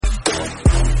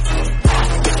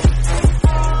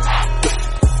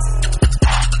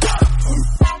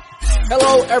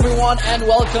everyone, and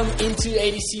welcome into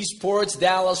ADC Sports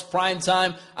Dallas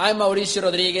Primetime. I'm Mauricio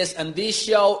Rodriguez, and this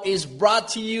show is brought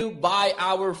to you by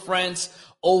our friends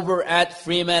over at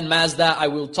Freeman Mazda. I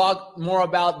will talk more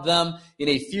about them in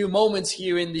a few moments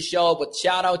here in the show, but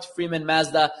shout out to Freeman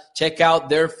Mazda. Check out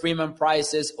their Freeman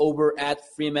prices over at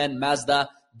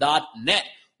freemanmazda.net.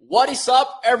 What is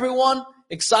up, everyone?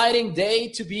 Exciting day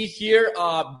to be here.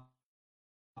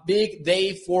 Big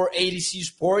day for ADC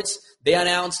Sports. They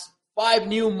announced 5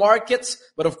 new markets,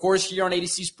 but of course here on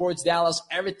ADC Sports Dallas,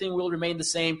 everything will remain the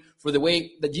same for the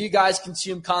way that you guys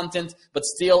consume content, but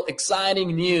still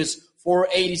exciting news for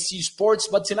ADC Sports.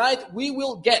 But tonight we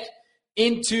will get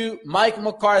into Mike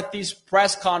McCarthy's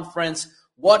press conference,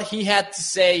 what he had to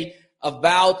say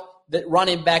about the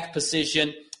running back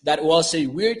position. That was a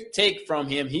weird take from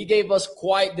him. He gave us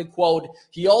quite the quote.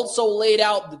 He also laid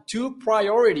out the 2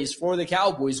 priorities for the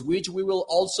Cowboys, which we will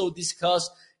also discuss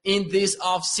in this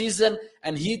offseason.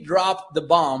 And he dropped the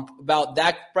bomb about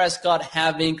Dak Prescott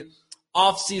having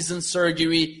offseason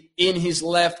surgery in his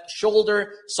left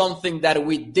shoulder, something that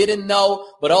we didn't know.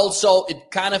 But also it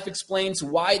kind of explains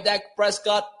why Dak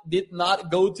Prescott did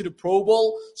not go to the Pro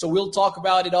Bowl. So we'll talk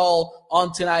about it all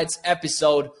on tonight's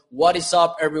episode. What is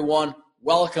up, everyone?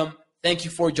 Welcome. Thank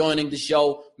you for joining the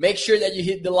show. Make sure that you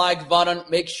hit the like button.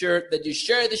 Make sure that you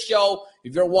share the show.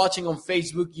 If you're watching on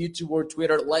Facebook, YouTube, or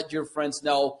Twitter, let your friends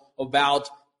know about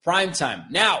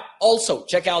Primetime. Now, also,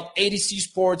 check out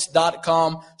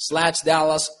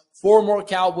adcsports.com/Dallas for more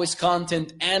Cowboys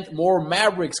content and more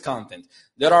Mavericks content.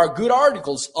 There are good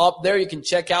articles up there. You can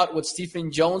check out what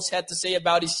Stephen Jones had to say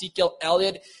about Ezekiel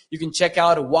Elliott. You can check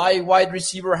out why wide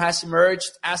receiver has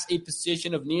emerged as a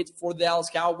position of need for the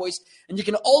Dallas Cowboys. And you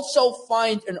can also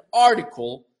find an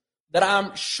article that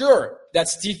I'm sure that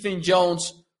Stephen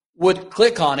Jones would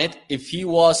click on it if he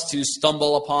was to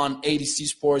stumble upon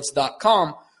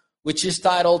adcsports.com, which is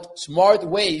titled Smart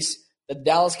Ways That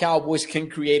Dallas Cowboys Can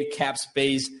Create Cap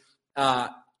Space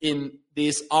in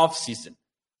this offseason.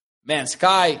 Man,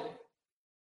 Sky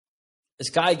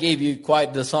gave you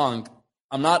quite the song.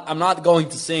 I'm not going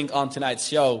to sing on tonight's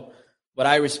show, but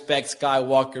I respect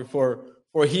Skywalker for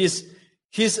his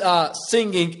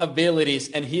singing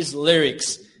abilities and his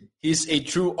lyrics. He's a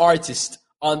true artist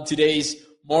on today's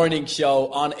morning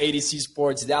show on ADC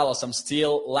Sports Dallas. I'm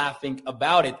still laughing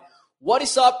about it. What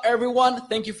is up, everyone?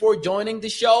 Thank you for joining the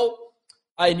show.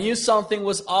 I knew something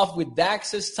was off with Dak,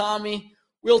 says Tommy.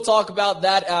 We'll talk about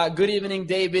that. Good evening,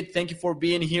 David. Thank you for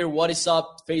being here. What is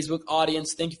up, Facebook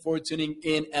audience? Thank you for tuning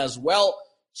in as well.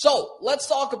 So let's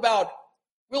talk about,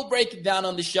 we'll break it down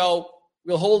on the show.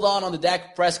 We'll hold on the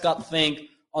Dak Prescott thing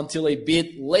until a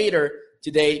bit later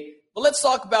today. But let's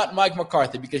talk about Mike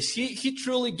McCarthy, because he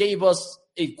truly gave us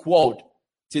a quote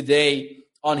today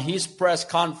on his press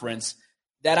conference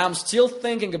that I'm still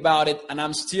thinking about it and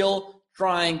I'm still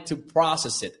trying to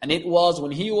process it. And it was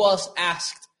when he was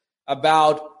asked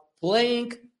about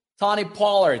playing Tony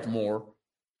Pollard more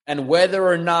and whether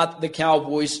or not the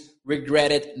Cowboys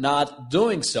regretted not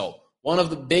doing so. One of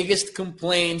the biggest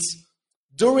complaints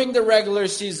during the regular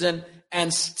season,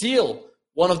 and still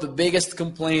one of the biggest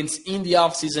complaints in the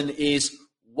offseason, is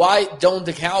why don't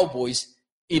the Cowboys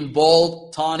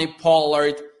involve Tony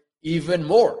Pollard even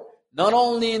more? Not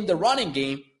only in the running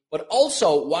game, but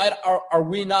also why are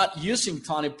we not using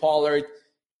Tony Pollard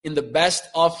in the best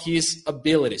of his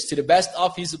abilities, to the best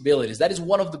of his abilities? That is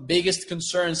one of the biggest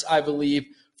concerns, I believe,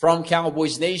 from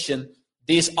Cowboys Nation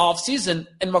this offseason.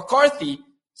 And McCarthy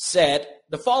said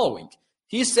the following.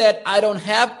 He said, I don't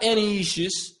have any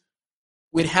issues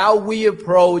with how we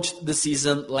approached the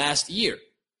season last year.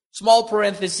 Small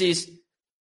parenthesis,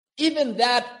 even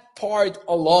that part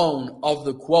alone of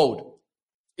the quote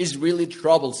is really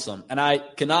troublesome, and I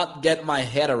cannot get my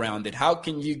head around it. How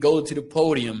can you go to the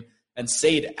podium and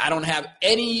say that I don't have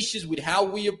any issues with how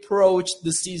we approached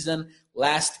the season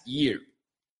last year?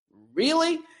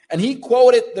 Really? And he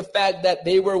quoted the fact that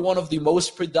they were one of the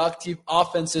most productive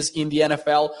offenses in the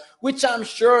NFL, which I'm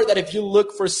sure that if you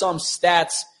look for some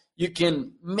stats, you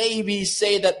can maybe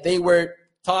say that they were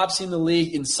tops in the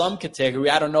league in some category.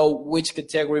 I don't know which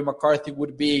category McCarthy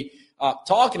would be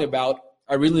talking about.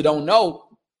 I really don't know.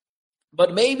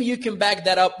 But maybe you can back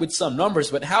that up with some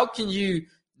numbers. But how can you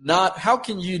not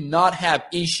have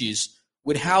issues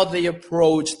with how they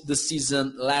approached the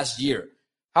season last year?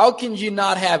 How can you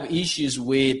not have issues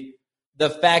with the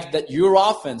fact that your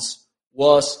offense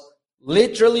was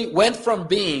literally went from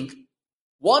being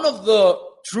one of the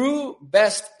true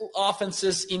best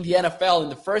offenses in the NFL in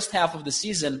the first half of the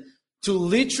season to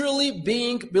literally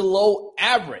being below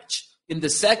average in the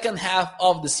second half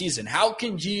of the season? How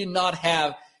can you not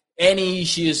have any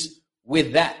issues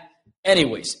with that?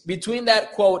 Anyways, between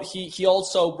that quote, he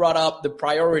also brought up the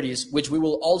priorities, which we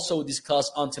will also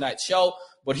discuss on tonight's show.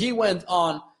 But he went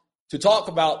on to talk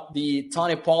about the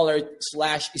Tony Pollard /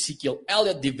 Ezekiel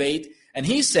Elliott debate. And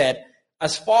he said,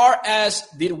 as far as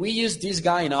did we use this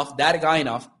guy enough, that guy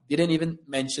enough, didn't even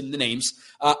mention the names,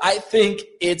 I think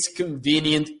it's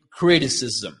convenient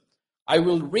criticism. I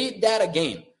will read that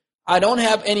again. I don't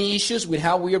have any issues with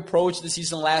how we approached the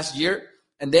season last year.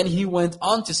 And then he went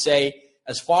on to say,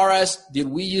 as far as did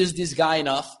we use this guy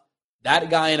enough, that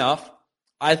guy enough,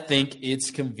 I think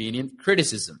it's convenient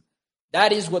criticism.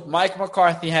 That is what Mike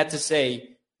McCarthy had to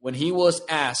say when he was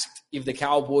asked if the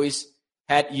Cowboys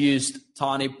had used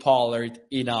Tony Pollard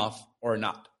enough or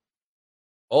not.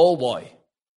 Oh boy.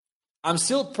 I'm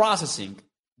still processing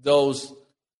those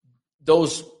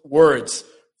words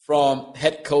from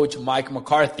head coach Mike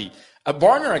McCarthy. A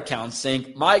burner account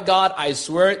saying, my God, I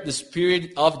swear the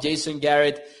spirit of Jason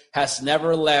Garrett has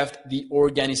never left the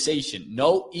organization.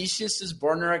 No issues, this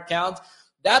burner account.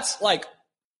 That's like,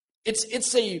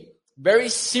 it's a very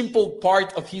simple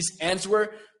part of his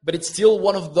answer, but it's still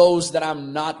one of those that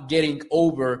I'm not getting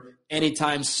over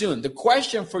anytime soon. The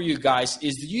question for you guys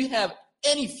is, do you have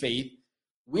any faith?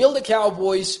 Will the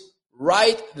Cowboys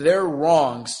right their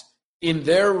wrongs in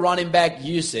their running back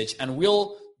usage? And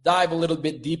we'll dive a little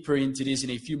bit deeper into this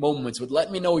in a few moments, but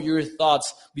let me know your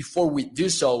thoughts before we do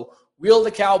so. Will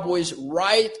the Cowboys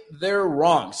right their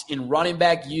wrongs in running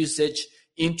back usage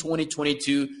in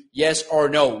 2022? Yes or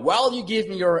no? While you give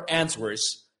me your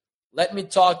answers, let me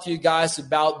talk to you guys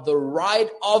about the ride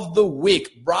of the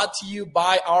week, brought to you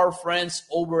by our friends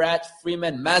over at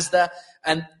Freeman Mazda.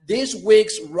 And this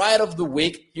week's ride of the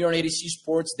week here on ADC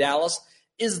Sports Dallas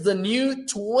is the new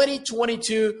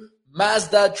 2022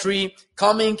 Mazda 3,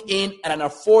 coming in at an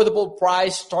affordable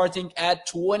price starting at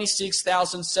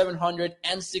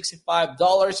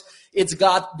 $26,765. It's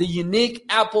got the unique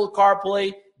Apple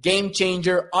CarPlay, Game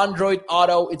Changer, Android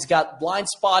Auto. It's got blind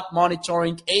spot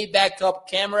monitoring, a backup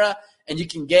camera, and you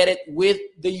can get it with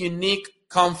the unique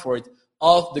comfort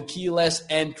of the keyless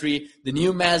entry. The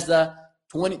new Mazda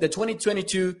the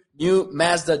 2022 new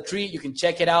Mazda 3. You can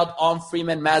check it out on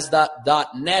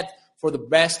freemanmazda.net for the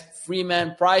best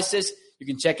Freeman prices. You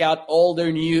can check out all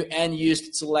their new and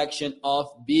used selection of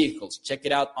vehicles. Check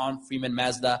it out on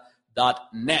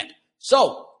freemanmazda.net.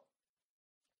 So,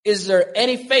 is there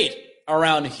any faith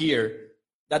around here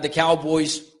that the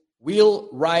Cowboys will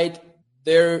ride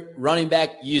their running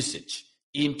back usage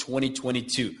in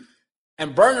 2022?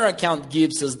 And burner account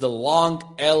gives us the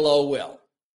long LOL.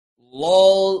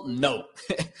 Lol, no.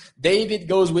 David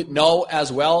goes with no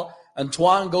as well.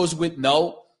 Antoine goes with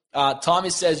no. Tommy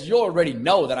says, you already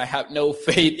know that I have no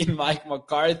faith in Mike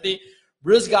McCarthy.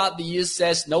 Bruce got the use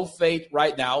says no faith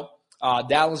right now.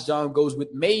 Dallas John goes with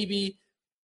maybe.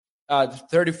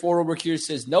 34 over here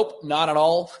says nope, not at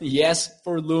all. Yes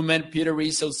for Lumen. Peter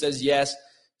Rizzo says yes.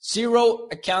 Zero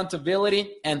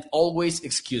accountability and always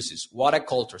excuses. What a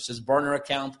culture, says Burner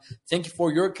account. Thank you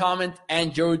for your comment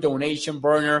and your donation,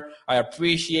 Burner. I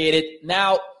appreciate it.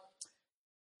 Now,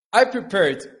 I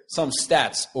prepared some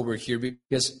stats over here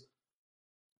because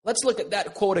let's look at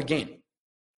that quote again.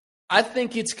 I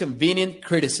think it's convenient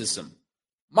criticism.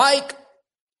 Mike,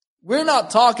 we're not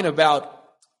talking about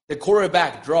the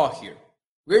quarterback draw here.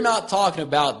 We're not talking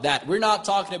about that. We're not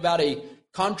talking about a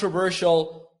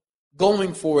controversial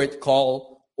going for it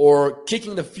call or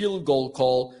kicking the field goal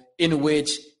call in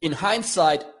which, in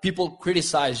hindsight, people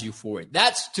criticize you for it.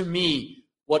 That's, to me,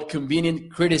 what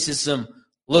convenient criticism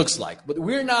looks like. But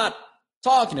we're not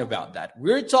talking about that.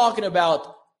 We're talking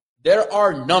about there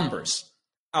are numbers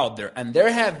out there, and there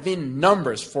have been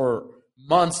numbers for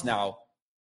months now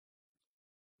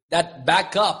that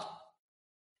back up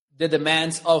the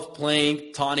demands of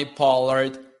playing Tony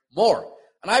Pollard more.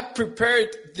 And I prepared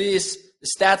these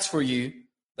stats for you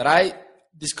that I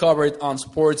discovered on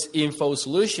Sports Info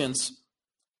Solutions.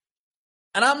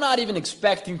 And I'm not even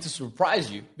expecting to surprise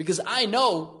you because I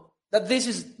know that this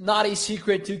is not a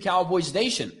secret to Cowboys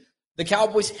Nation. The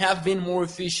Cowboys have been more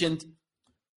efficient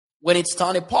when it's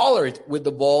Tony Pollard with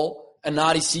the ball and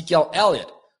not Ezekiel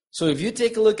Elliott. So if you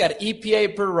take a look at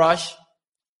EPA per rush,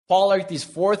 Pollard is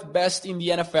fourth best in the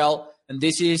NFL, and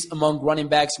this is among running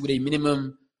backs with a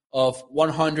minimum of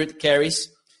 100 carries.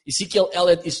 Ezekiel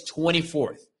Elliott is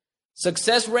 24th.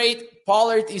 Success rate,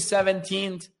 Pollard is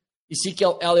 17th.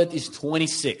 Ezekiel Elliott is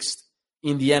 26th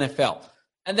in the NFL.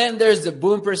 And then there's the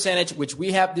boom percentage, which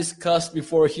we have discussed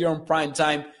before here on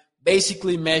Primetime.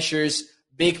 Basically measures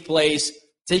big plays,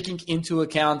 taking into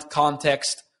account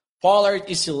context. Pollard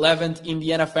is 11th in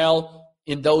the NFL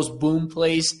in those boom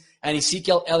plays, and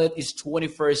Ezekiel Elliott is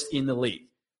 21st in the league.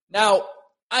 Now,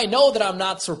 I know that I'm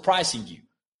not surprising you,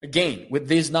 again, with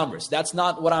these numbers. That's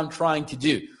not what I'm trying to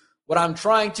do. What I'm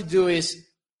trying to do is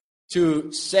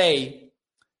to say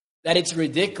that it's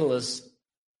ridiculous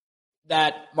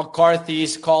that McCarthy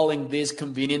is calling this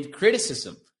convenient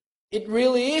criticism. It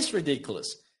really is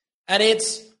ridiculous. And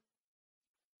it's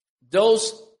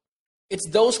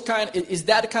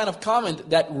that kind of comment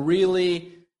that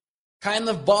really kind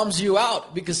of bums you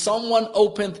out, because someone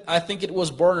opened, I think it was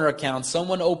burner account,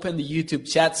 someone opened the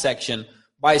YouTube chat section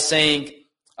by saying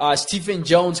Stephen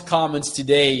Jones comments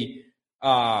today.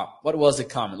 What was the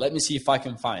comment? Let me see if I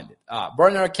can find it.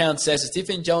 Burner account says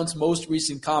Stephen Jones' most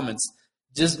recent comments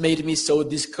just made me so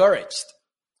discouraged.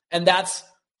 And that's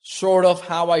sort of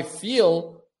how I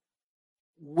feel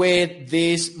with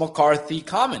this McCarthy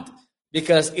comment,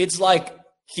 because it's like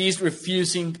he's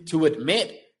refusing to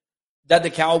admit that the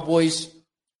Cowboys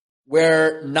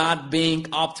were not being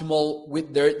optimal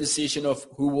with their decision of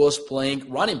who was playing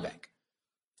running back.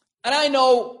 And I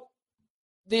know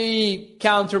the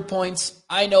counterpoints.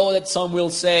 I know that some will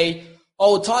say,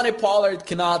 oh, Tony Pollard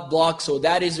cannot block, so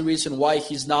that is the reason why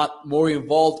he's not more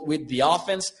involved with the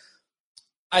offense.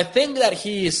 I think that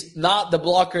he is not the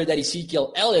blocker that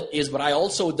Ezekiel Elliott is, but I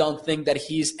also don't think that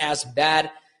he's as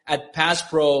bad at pass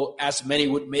pro as many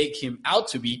would make him out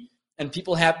to be. And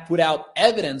people have put out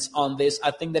evidence on this.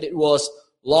 I think that it was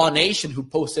Law Nation who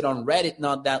posted on Reddit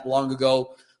not that long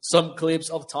ago some clips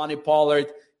of Tony Pollard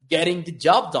getting the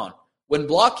job done when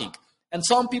blocking. And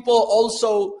some people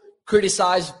also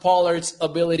criticize Pollard's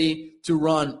ability to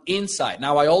run inside.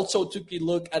 Now, I also took a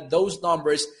look at those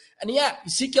numbers. And yeah,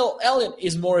 Ezekiel Elliott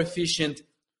is more efficient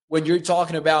when you're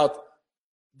talking about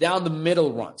down the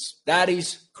middle runs. That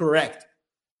is correct.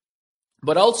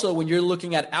 But also when you're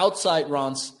looking at outside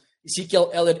runs, Ezekiel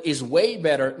Elliott is way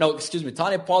better.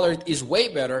 Tony Pollard is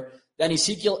way better than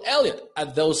Ezekiel Elliott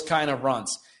at those kind of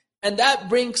runs. And that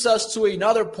brings us to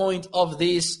another point of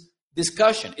this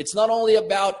discussion. It's not only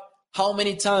about how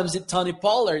many times did Tony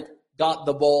Pollard got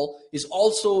the ball, it's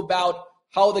also about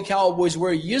how the Cowboys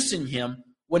were using him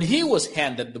when he was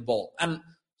handed the ball. And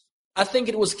I think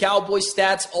it was Cowboys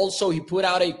Stats also. He put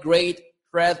out a great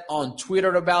thread on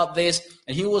Twitter about this,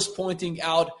 and he was pointing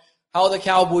out how the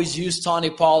Cowboys use Tony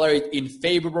Pollard in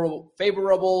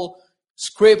favorable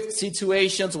script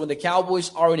situations when the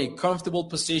Cowboys are in a comfortable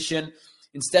position,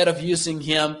 instead of using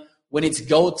him when it's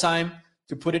go time,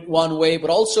 to put it one way. But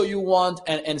also you want,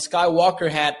 and Skywalker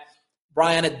had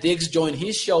Brian Diggs join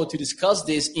his show to discuss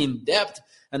this in depth,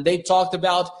 and they talked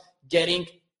about getting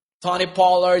Tony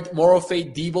Pollard more of a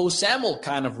Deebo Samuel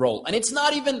kind of role. And it's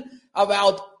not even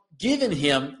about giving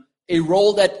him a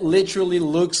role that literally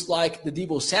looks like the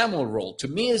Deebo Samuel role. To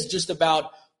me, it's just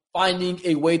about finding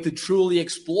a way to truly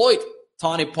exploit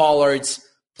Tony Pollard's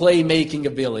playmaking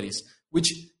abilities,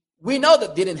 which we know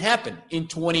that didn't happen in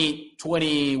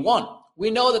 2021.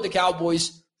 We know that the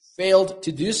Cowboys failed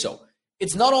to do so.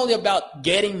 It's not only about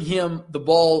getting him the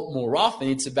ball more often,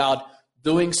 it's about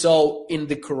doing so in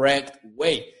the correct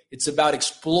way. It's about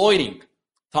exploiting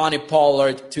Tony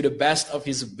Pollard to the best of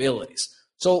his abilities.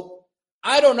 So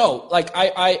I don't know. Like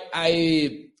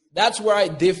I that's where I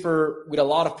differ with a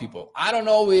lot of people. I don't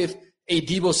know if a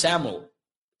Deebo Samuel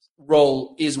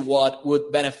role is what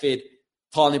would benefit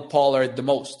Tony Pollard the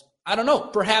most. I don't know.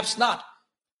 Perhaps not.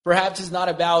 Perhaps it's not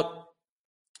about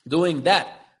doing that.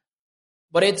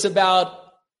 But it's about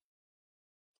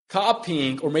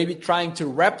copying or maybe trying to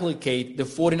replicate the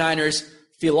 49ers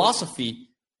philosophy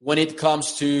when it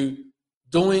comes to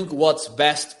doing what's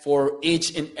best for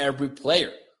each and every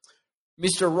player.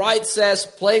 Mr. Wright says,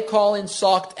 play calling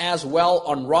sucked as well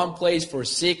on run plays for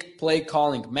Zeke. Play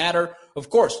calling matter. Of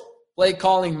course, play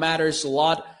calling matters a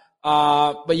lot.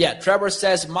 But yeah, Trevor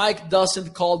says, Mike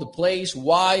doesn't call the plays.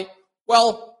 Why?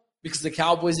 Well, because the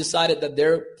Cowboys decided that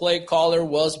their play caller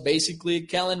was basically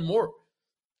Kellen Moore.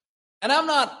 And I'm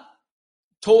not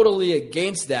totally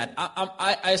against that.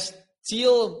 I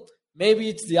still, maybe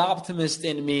it's the optimist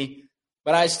in me,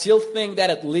 but I still think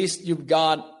that at least you've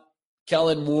got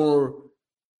Kellen Moore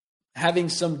having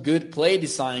some good play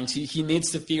designs. He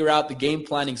needs to figure out the game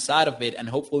planning side of it, and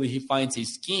hopefully he finds a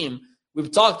scheme.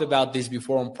 We've talked about this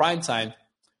before on Primetime.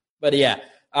 But yeah,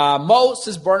 Mo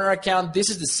says, burner account, this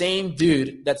is the same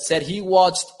dude that said he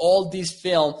watched all this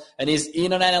film and is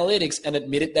in on analytics and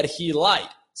admitted that he lied,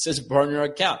 says burner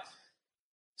account.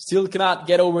 Still cannot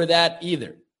get over that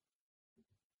either.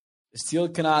 Still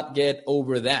cannot get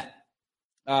over that.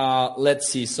 Let's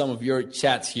see some of your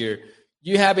chats here.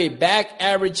 You have a back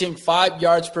averaging 5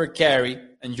 yards per carry,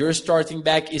 and your starting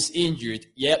back is injured,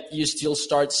 yet you still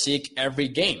start Zeke every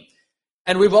game.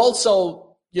 And we've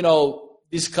also,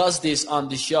 discussed this on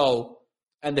the show,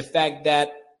 and the fact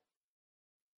that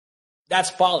that's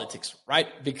politics,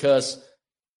 right? Because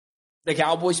the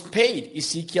Cowboys paid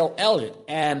Ezekiel Elliott,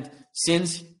 and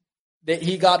since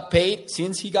he got paid,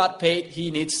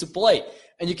 he needs to play.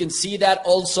 And you can see that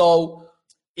also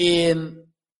in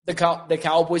the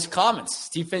Cowboys comments.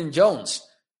 Stephen Jones,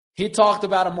 he talked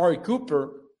about Amari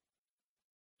Cooper,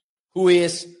 who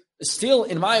is still,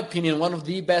 in my opinion, one of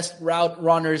the best route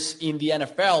runners in the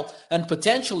NFL and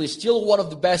potentially still one of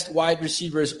the best wide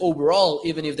receivers overall,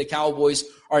 even if the Cowboys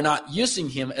are not using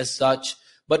him as such.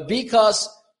 But because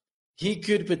he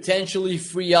could potentially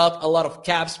free up a lot of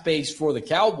cap space for the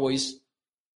Cowboys,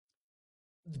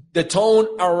 the tone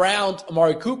around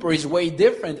Amari Cooper is way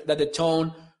different than the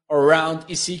tone around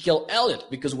Ezekiel Elliott.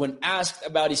 Because when asked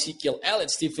about Ezekiel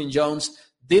Elliott, Stephen Jones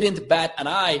didn't bat an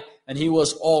eye, and he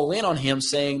was all in on him,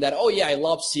 saying that, oh yeah, I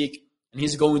love Zeke, and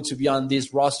he's going to be on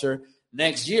this roster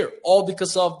next year, all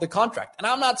because of the contract. And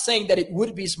I'm not saying that it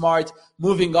would be smart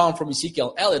moving on from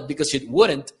Ezekiel Elliott, because it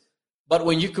wouldn't. But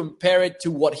when you compare it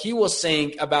to what he was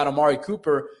saying about Amari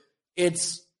Cooper,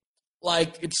 it's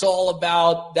like it's all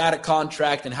about that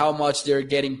contract and how much they're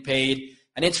getting paid.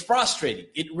 And it's frustrating.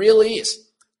 It really is.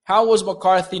 How was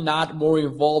McCarthy not more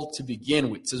involved to begin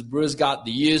with? Says Bruce got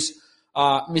the use.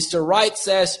 Mr. Wright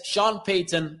says, Sean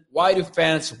Payton, why do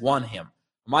fans want him?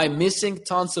 Am I missing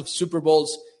tons of Super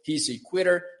Bowls? He's a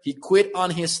quitter. He quit on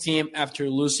his team after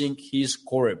losing his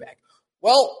quarterback.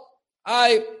 Well,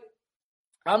 I'm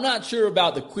not sure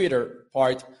about the quitter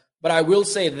part, but I will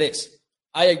say this.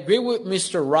 I agree with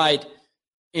Mr. Wright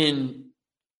in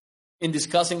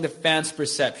discussing the fans'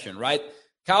 perception, right?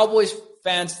 Cowboys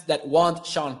fans that want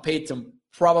Sean Payton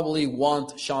probably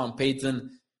want Sean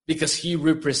Payton because he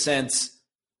represents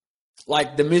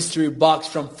like the mystery box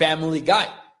from Family Guy.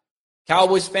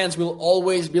 Cowboys fans will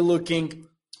always be looking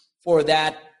for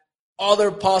that other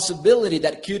possibility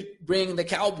that could bring the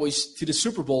Cowboys to the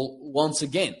Super Bowl once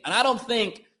again. And I don't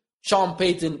think Sean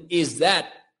Payton is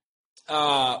that,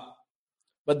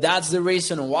 but that's the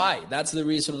reason why. That's the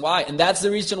reason why. And that's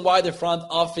the reason why the front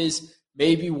office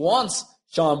maybe wants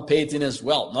Sean Payton as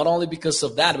well. Not only because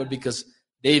of that, but because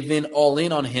they've been all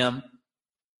in on him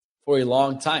for a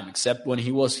long time, except when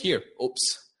he was here.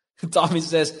 Oops. Tommy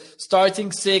says,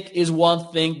 starting Zeke is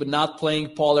one thing, but not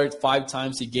playing Pollard 5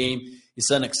 times a game is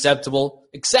unacceptable.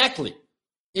 Exactly.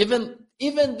 Even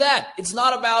that. It's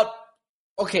not about,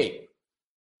 okay,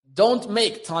 don't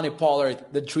make Tony Pollard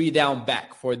the 3-down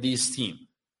back for this team,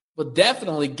 but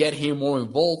definitely get him more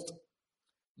involved.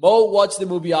 Mo, watch the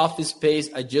movie Office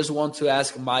Space. I just want to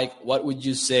ask Mike, what would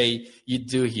you say you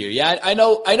do here? Yeah, I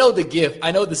know the GIF.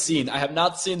 I know the scene. I have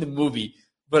not seen the movie,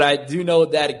 but I do know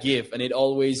that GIF, and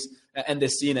the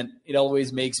scene, and it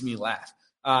always makes me laugh.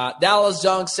 Dallas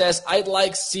Young says, I'd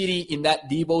like City in that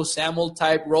Deebo Samuel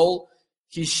type role.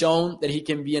 He's shown that he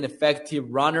can be an effective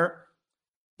runner.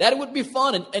 That would be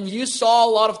fun. And you saw a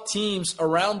lot of teams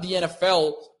around the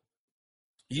NFL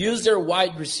use their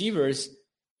wide receivers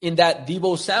in that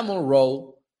Deebo Samuel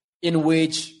role, in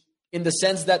the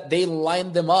sense that they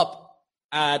line them up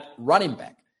at running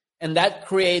back. And that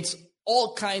creates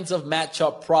all kinds of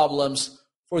matchup problems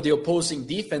for the opposing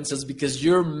defenses because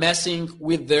you're messing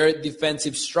with their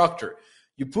defensive structure.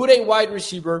 You put a wide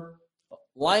receiver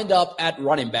lined up at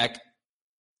running back,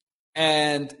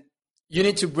 and you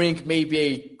need to bring maybe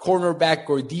a cornerback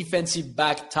or defensive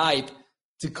back type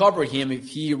to cover him if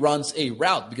he runs a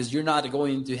route, because you're not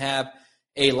going to have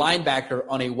a linebacker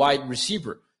on a wide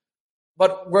receiver.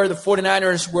 But where the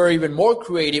 49ers were even more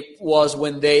creative was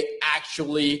when they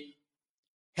actually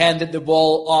handed the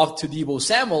ball off to Deebo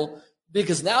Samuel,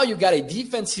 because now you got a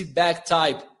defensive back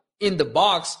type in the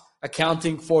box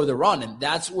accounting for the run, and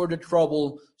that's where the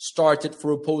trouble started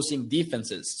for opposing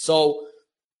defenses. So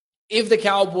if the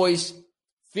Cowboys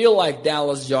feel like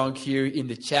Dallas Young here in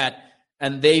the chat,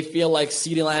 and they feel like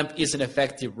CeeDee Lamb is an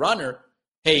effective runner,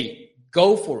 hey,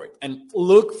 go for it and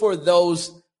look for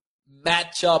those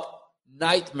matchup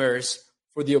nightmares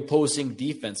for the opposing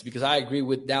defense, because I agree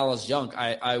with Dallas Young.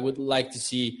 I would like to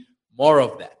see more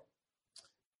of that.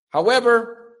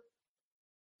 However,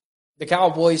 the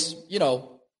Cowboys,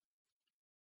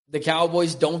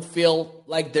 don't feel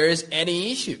like there is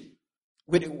any issue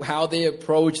with how they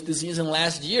approached the season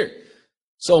last year.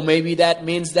 So maybe that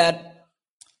means that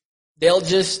they'll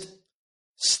just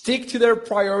stick to their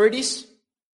priorities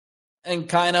and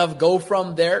kind of go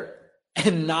from there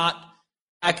and not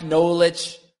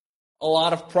acknowledge a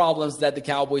lot of problems that the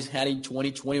Cowboys had in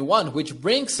 2021, which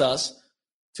brings us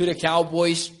to the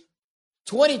Cowboys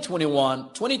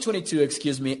 2022,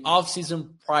 offseason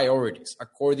priorities,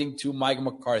 according to Mike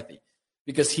McCarthy,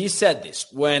 because he said this.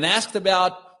 When asked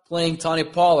about playing Tony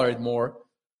Pollard more,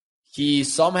 he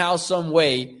somehow, some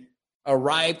way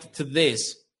arrived to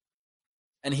this,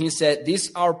 and he said,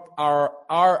 these are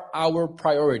our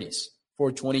priorities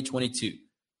for 2022.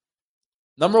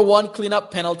 Number 1, clean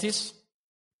up penalties.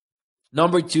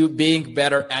 Number 2, being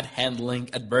better at handling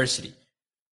adversity.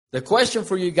 The question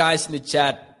for you guys in the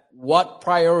chat, what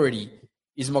priority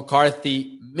is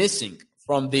McCarthy missing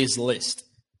from this list?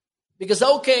 Because,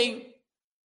 okay,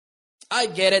 I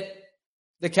get it.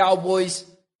 The Cowboys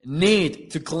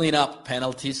need to clean up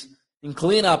penalties. And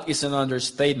clean up is an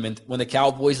understatement when the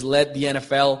Cowboys led the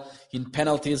NFL in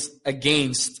penalties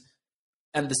against,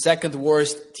 and the second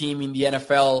worst team in the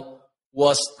NFL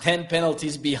was 10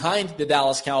 penalties behind the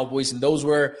Dallas Cowboys, and those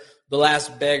were the Las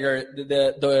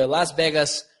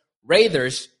Vegas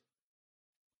Raiders.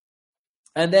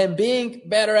 And then being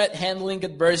better at handling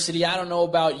adversity, I don't know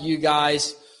about you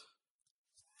guys,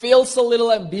 feels a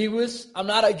little ambiguous. I'm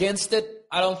not against it.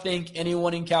 I don't think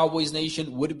anyone in Cowboys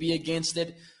Nation would be against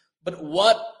it. But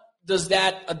what does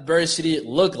that adversity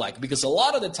look like? Because a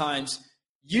lot of the times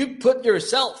you put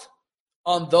yourself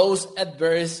on those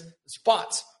adverse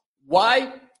spots.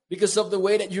 Why? Because of the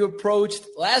way that you approached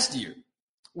last year,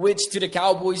 which to the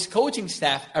Cowboys coaching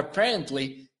staff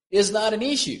apparently is not an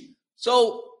issue.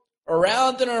 So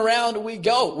around and around we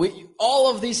go. All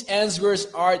of these answers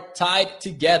are tied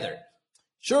together.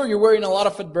 Sure, you were in a lot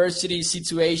of adversity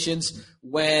situations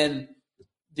when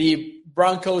the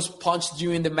Broncos punched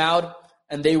you in the mouth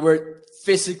and they were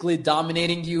physically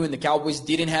dominating you and the Cowboys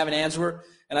didn't have an answer.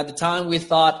 And at the time we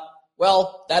thought,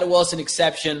 well, that was an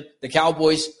exception. The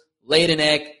Cowboys laid an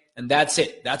egg and that's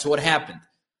it. That's what happened.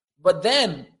 But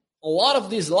then a lot of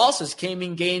these losses came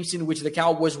in games in which the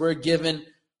Cowboys were given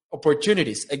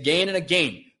opportunities again and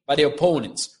again by the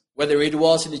opponents, whether it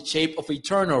was in the shape of a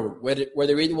turnover,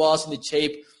 whether it was in the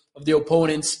shape of the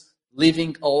opponents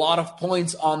leaving a lot of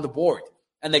points on the board.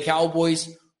 And the Cowboys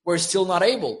were still not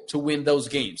able to win those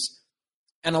games.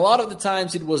 And a lot of the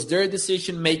times it was their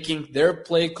decision-making, their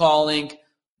play calling,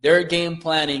 their game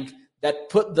planning that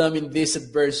put them in these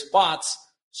adverse spots.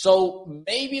 So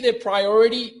maybe the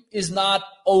priority is not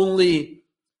only,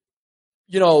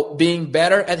 being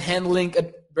better at handling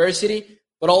adversity,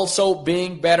 but also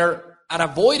being better at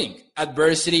avoiding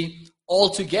adversity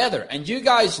altogether. And you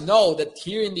guys know that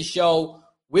here in the show,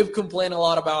 we've complained a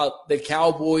lot about the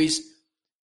Cowboys'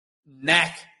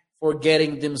 knack for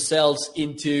getting themselves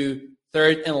into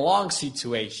third and long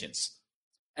situations.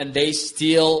 And they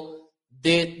still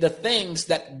did the things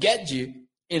that get you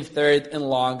in third and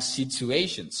long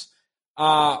situations.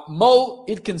 Mo,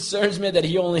 it concerns me that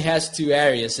he only has 2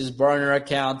 areas, his burner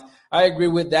account. I agree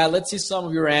with that. Let's see some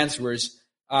of your answers.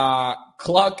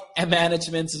 Clock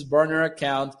management, his burner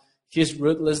account. His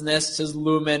ruthlessness, says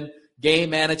Lumen.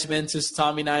 Game management, says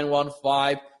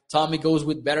Tommy915. Tommy goes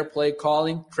with better play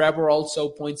calling. Trevor also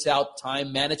points out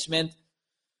time management.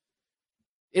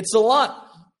 It's a lot.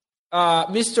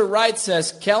 Mr. Wright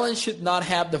says, Kellen should not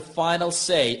have the final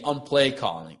say on play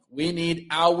calling. We need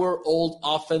our old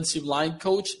offensive line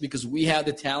coach because we have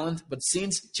the talent. But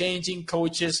since changing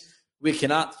coaches, we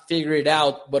cannot figure it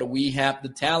out, but we have the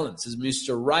talent, says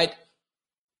Mr. Wright.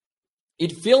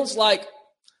 It feels like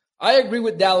I agree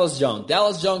with Dallas Young.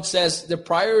 Dallas Young says the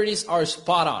priorities are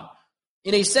spot on.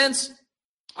 In a sense,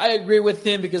 I agree with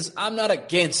him because I'm not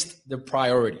against the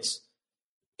priorities.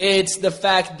 It's the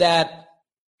fact that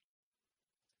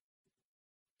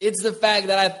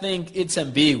I think it's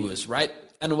ambiguous, right?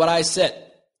 And what I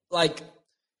said,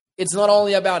 it's not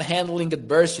only about handling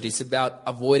adversity, it's about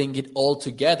avoiding it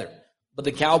altogether. But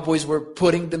the Cowboys were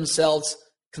putting themselves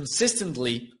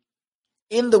consistently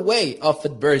in the way of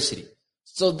adversity.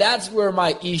 So that's where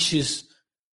my issues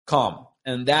come.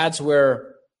 And that's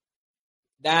where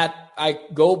I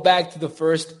go back to the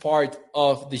first part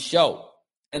of the show.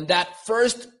 And that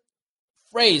first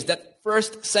phrase, that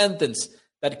first sentence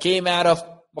that came out of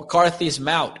McCarthy's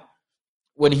mouth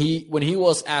when he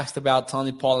was asked about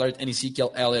Tony Pollard and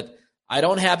Ezekiel Elliott, I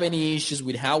don't have any issues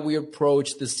with how we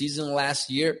approached the season last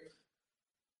year.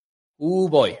 Ooh,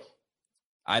 boy.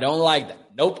 I don't like that.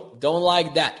 Nope, don't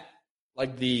like that.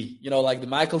 Like the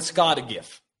Michael Scott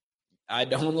gif. I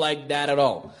don't like that at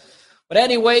all. But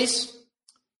anyways,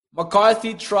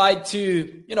 McCarthy tried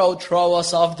to, throw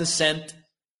us off the scent.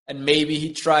 And maybe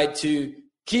he tried to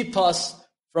keep us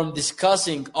from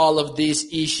discussing all of these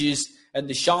issues and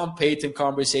the Sean Payton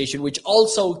conversation, which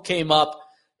also came up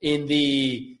in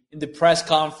the press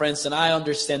conference. And I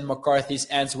understand McCarthy's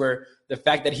answer, the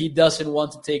fact that he doesn't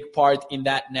want to take part in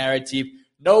that narrative.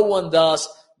 No one does.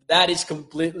 That is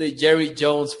completely Jerry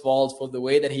Jones' fault for the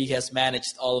way that he has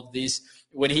managed all of this.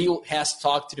 When he has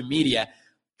talked to the media,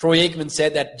 Troy Aikman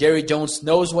said that Jerry Jones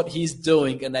knows what he's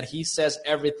doing and that he says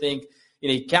everything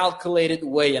in a calculated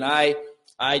way. And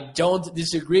I don't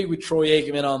disagree with Troy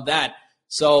Aikman on that.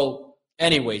 So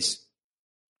anyways,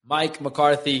 Mike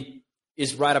McCarthy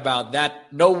is right about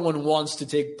that. No one wants to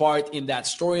take part in that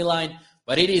storyline,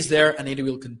 but it is there and it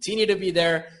will continue to be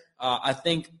there. I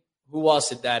think, who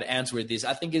was it that answered this?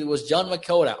 I think it was John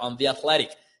Makota on The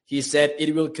Athletic. He said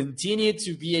it will continue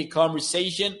to be a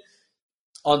conversation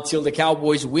until the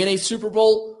Cowboys win a Super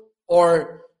Bowl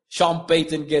or Sean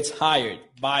Payton gets hired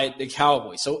by the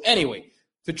Cowboys. So anyway,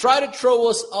 to try to throw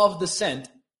us off the scent,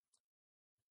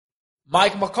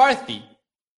 Mike McCarthy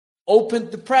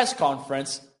opened the press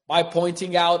conference by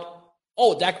pointing out,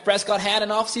 Dak Prescott had an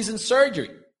offseason surgery.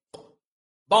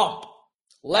 Bump.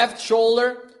 Left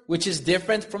shoulder, which is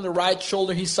different from the right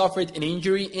shoulder he suffered an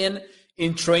injury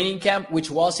in training camp,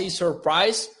 which was a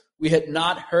surprise. We had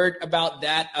not heard about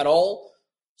that at all.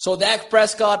 So Dak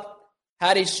Prescott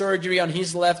had a surgery on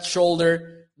his left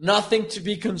shoulder. Nothing to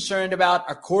be concerned about,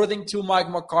 according to Mike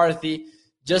McCarthy.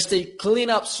 Just a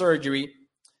cleanup surgery.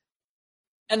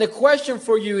 And the question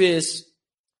for you is,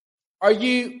 are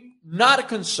you not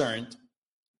concerned,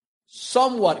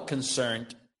 somewhat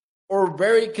concerned, or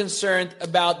very concerned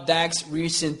about Dak's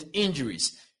recent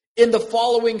injuries? In the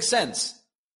following sense,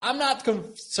 I'm not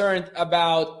concerned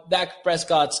about Dak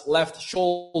Prescott's left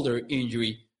shoulder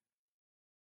injury.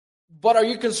 But are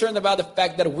you concerned about the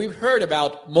fact that we've heard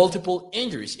about multiple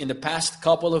injuries in the past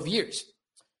couple of years?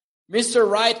 Mr.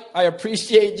 Wright, I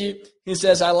appreciate you. He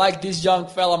says, I like this young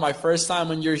fella, my first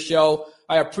time on your show.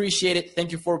 I appreciate it.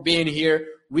 Thank you for being here.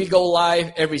 We go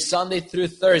live every Sunday through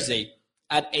Thursday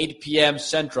at 8 p.m.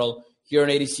 Central here on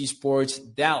ADC Sports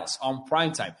Dallas on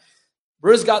Primetime.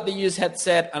 Bruce got the used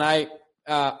headset, and I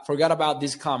forgot about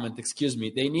this comment. Excuse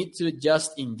me. They need to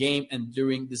adjust in-game and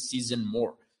during the season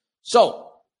more. So,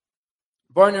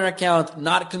 burner account,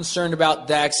 not concerned about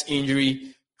Dak's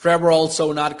injury. Trevor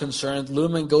also not concerned.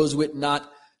 Lumen goes with not.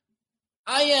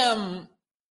 I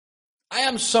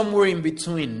am somewhere in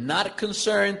between not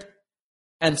concerned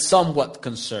and somewhat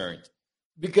concerned,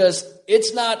 because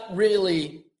it's not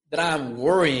really that I'm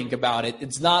worrying about it.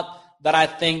 It's not that I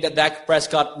think that Dak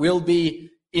Prescott will be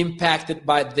impacted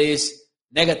by this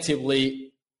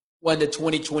negatively when the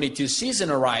 2022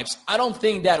 season arrives. I don't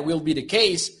think that will be the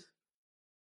case.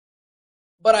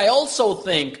 But I also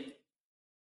think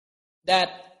that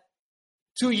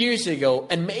 2 years ago,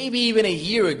 and maybe even a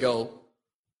year ago,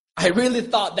 I really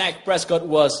thought Dak Prescott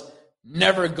was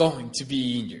never going to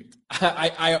be injured.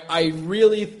 I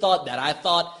really thought that. I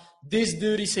thought this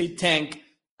dude is a tank,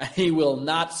 and he will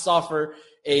not suffer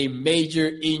a major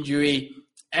injury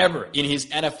ever in his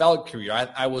NFL career.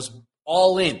 I was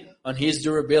all in on his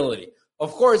durability.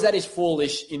 Of course, that is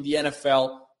foolish in the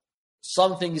NFL.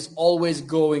 Something is always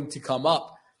going to come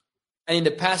up. And in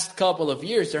the past couple of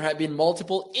years, there have been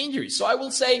multiple injuries. So I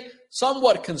will say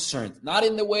somewhat concerned. Not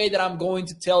in the way that I'm going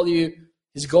to tell you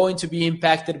he's going to be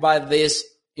impacted by this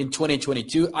in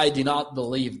 2022. I do not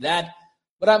believe that.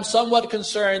 But I'm somewhat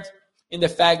concerned in the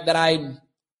fact that I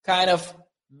kind of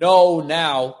know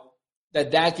now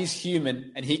that Dak is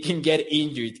human and he can get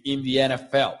injured in the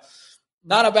NFL.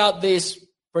 Not about this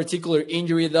particular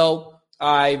injury, though.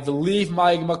 I believe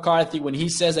Mike McCarthy when he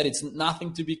says that it's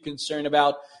nothing to be concerned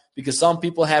about, because some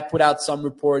people have put out some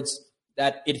reports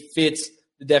that it fits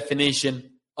the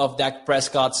definition of Dak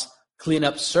Prescott's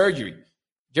cleanup surgery.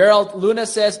 Gerald Luna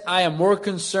says, I am more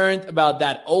concerned about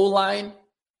that O-line.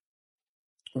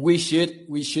 We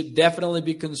should definitely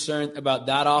be concerned about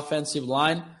that offensive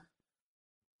line.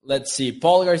 Let's see.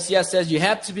 Paul Garcia says, you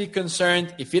have to be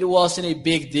concerned. If it wasn't a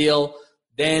big deal,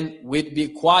 then we'd be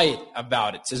quiet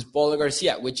about it, says Paul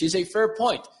Garcia, which is a fair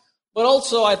point. But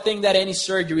also, I think that any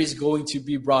surgery is going to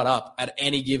be brought up at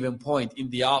any given point in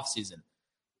the offseason.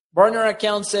 Burner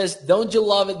account says, don't you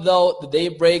love it, though, that they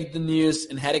break the news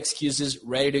and had excuses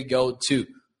ready to go, too?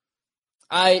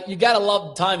 You got to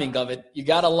love the timing of it. You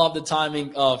got to love the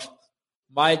timing of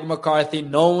Mike McCarthy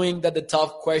knowing that the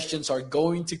tough questions are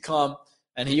going to come,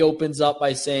 and he opens up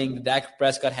by saying that Dak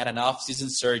Prescott had an offseason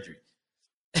surgery.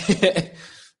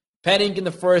 Penning in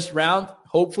the first round,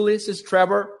 hopefully, says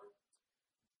Trevor.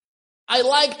 I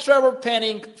like Trevor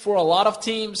Penning for a lot of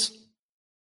teams.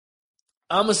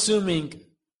 I'm assuming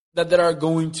that there are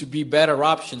going to be better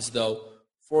options, though,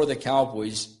 for the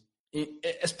Cowboys.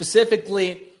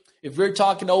 Specifically, if we're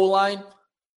talking O-line,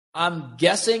 I'm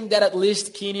guessing that at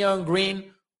least Kenyon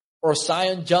Green or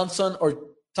Zion Johnson or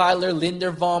Tyler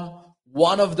Linderbaum,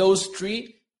 one of those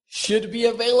three, should be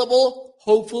available,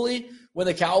 hopefully, when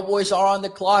the Cowboys are on the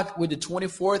clock with the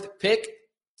 24th pick.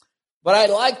 But I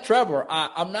like Trevor.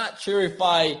 I'm not sure if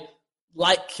I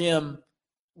like him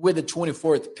with the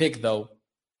 24th pick, though.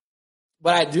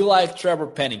 But I do like Trevor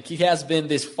Penning. He has been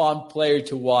this fun player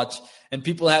to watch, and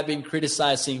people have been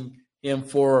criticizing him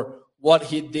for what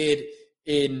he did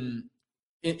in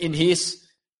his,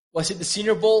 was it the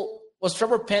Senior Bowl? Was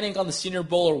Trevor Penning on the Senior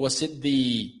Bowl, or was it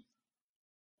the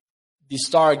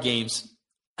Star Games?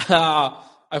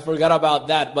 I forgot about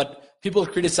that, but people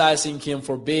criticizing him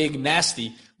for being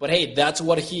nasty. But hey, that's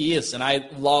what he is, and I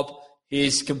love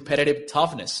his competitive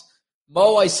toughness.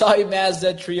 Mo, I saw a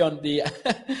Mazda 3 on the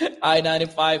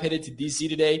I-95 headed to DC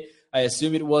today. I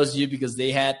assume it was you because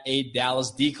they had a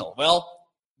Dallas decal. Well,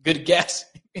 good guess.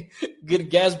 Good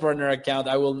guess, burner account.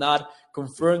 I will not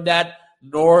confirm that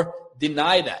nor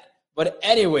deny that. But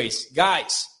anyways,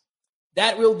 guys,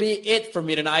 that will be it for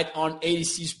me tonight on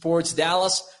ADC Sports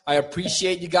Dallas. I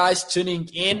appreciate you guys tuning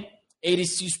in.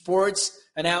 ADC Sports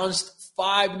announced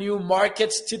 5 new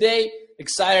markets today.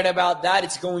 Excited about that.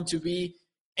 It's going to be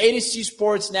ADC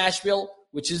Sports Nashville,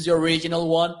 which is the original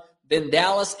one, then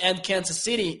Dallas and Kansas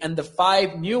City. And the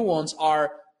 5 new ones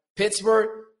are Pittsburgh,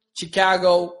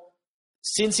 Chicago,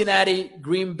 Cincinnati,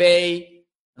 Green Bay,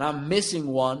 and I'm missing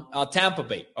one, Tampa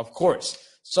Bay, of course.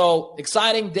 So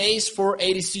exciting days for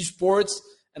ADC Sports,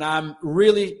 and I'm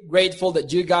really grateful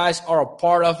that you guys are a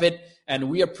part of it, and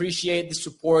we appreciate the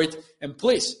support. And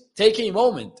please take a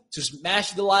moment to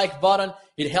smash the like button.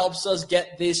 It helps us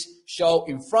get this show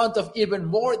in front of even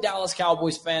more Dallas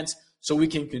Cowboys fans so we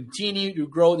can continue to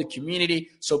grow the community.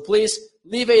 So please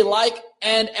leave a like,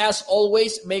 and as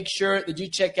always, make sure that you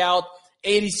check out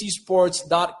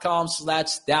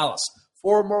adcsports.com/Dallas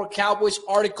for more Cowboys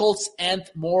articles and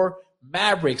more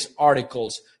Mavericks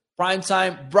articles.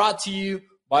 Primetime brought to you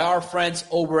by our friends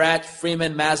over at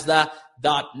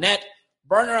freemanmazda.net.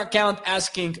 Burner account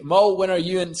asking, Mo, when are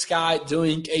you and Sky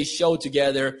doing a show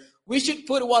together? We should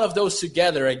put one of those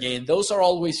together again. Those are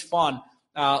always fun.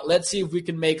 Let's see if we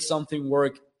can make something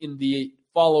work in the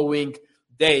following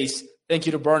days. Thank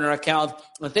you to Burner account.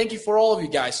 And thank you for all of you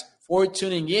guys for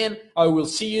tuning in. I will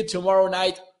see you tomorrow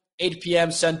night, 8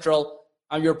 p.m. Central.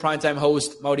 I'm your Primetime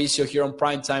host, Mauricio, here on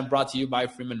Primetime, brought to you by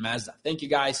Freeman Mazda. Thank you,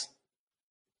 guys.